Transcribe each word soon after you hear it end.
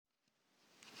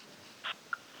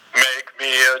me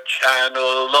a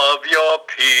channel of your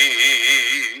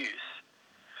peace.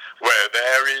 Where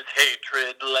there is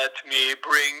hatred, let me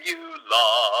bring you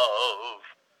love.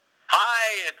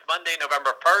 Hi, it's Monday,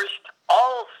 November 1st,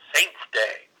 All Saints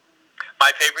Day.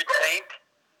 My favorite saint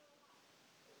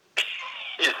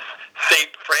is Saint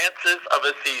Francis of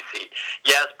Assisi.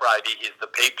 Yes, Bridie, he's the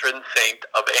patron saint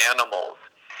of animals.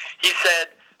 He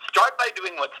said, start by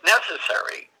doing what's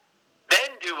necessary, then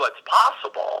do what's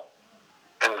possible,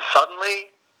 and suddenly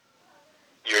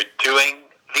you're doing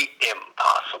the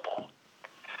impossible.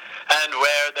 And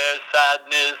where there's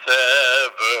sadness